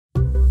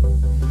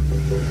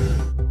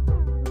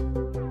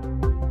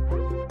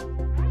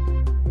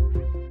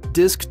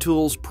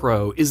DiskTools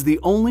Pro is the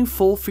only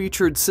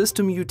full-featured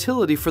system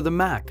utility for the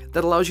Mac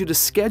that allows you to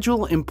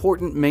schedule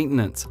important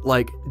maintenance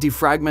like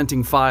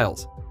defragmenting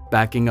files,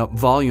 backing up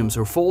volumes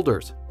or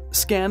folders,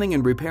 scanning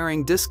and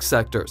repairing disk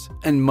sectors,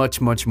 and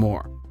much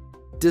more.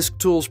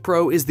 DiskTools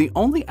Pro is the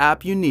only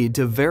app you need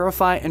to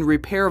verify and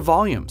repair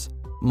volumes,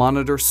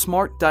 monitor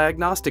smart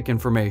diagnostic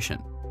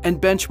information,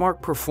 and benchmark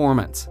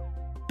performance.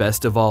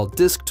 Best of all,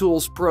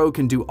 DiskTools Pro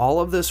can do all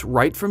of this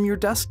right from your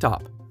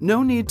desktop.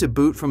 No need to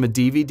boot from a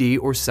DVD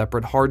or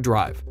separate hard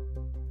drive.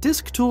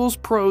 DiskTools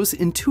Pro's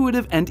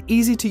intuitive and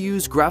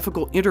easy-to-use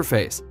graphical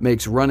interface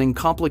makes running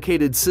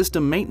complicated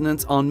system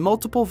maintenance on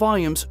multiple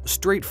volumes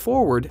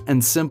straightforward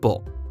and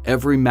simple.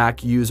 Every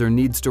Mac user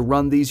needs to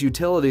run these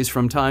utilities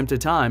from time to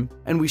time,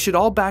 and we should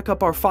all back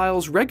up our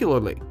files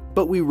regularly,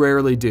 but we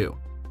rarely do.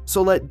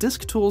 So let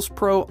DiskTools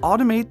Pro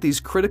automate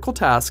these critical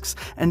tasks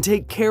and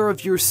take care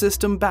of your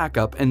system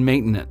backup and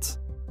maintenance.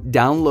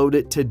 Download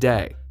it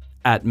today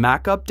at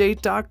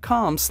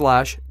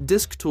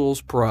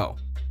MacUpdate.com/DiskTools Pro.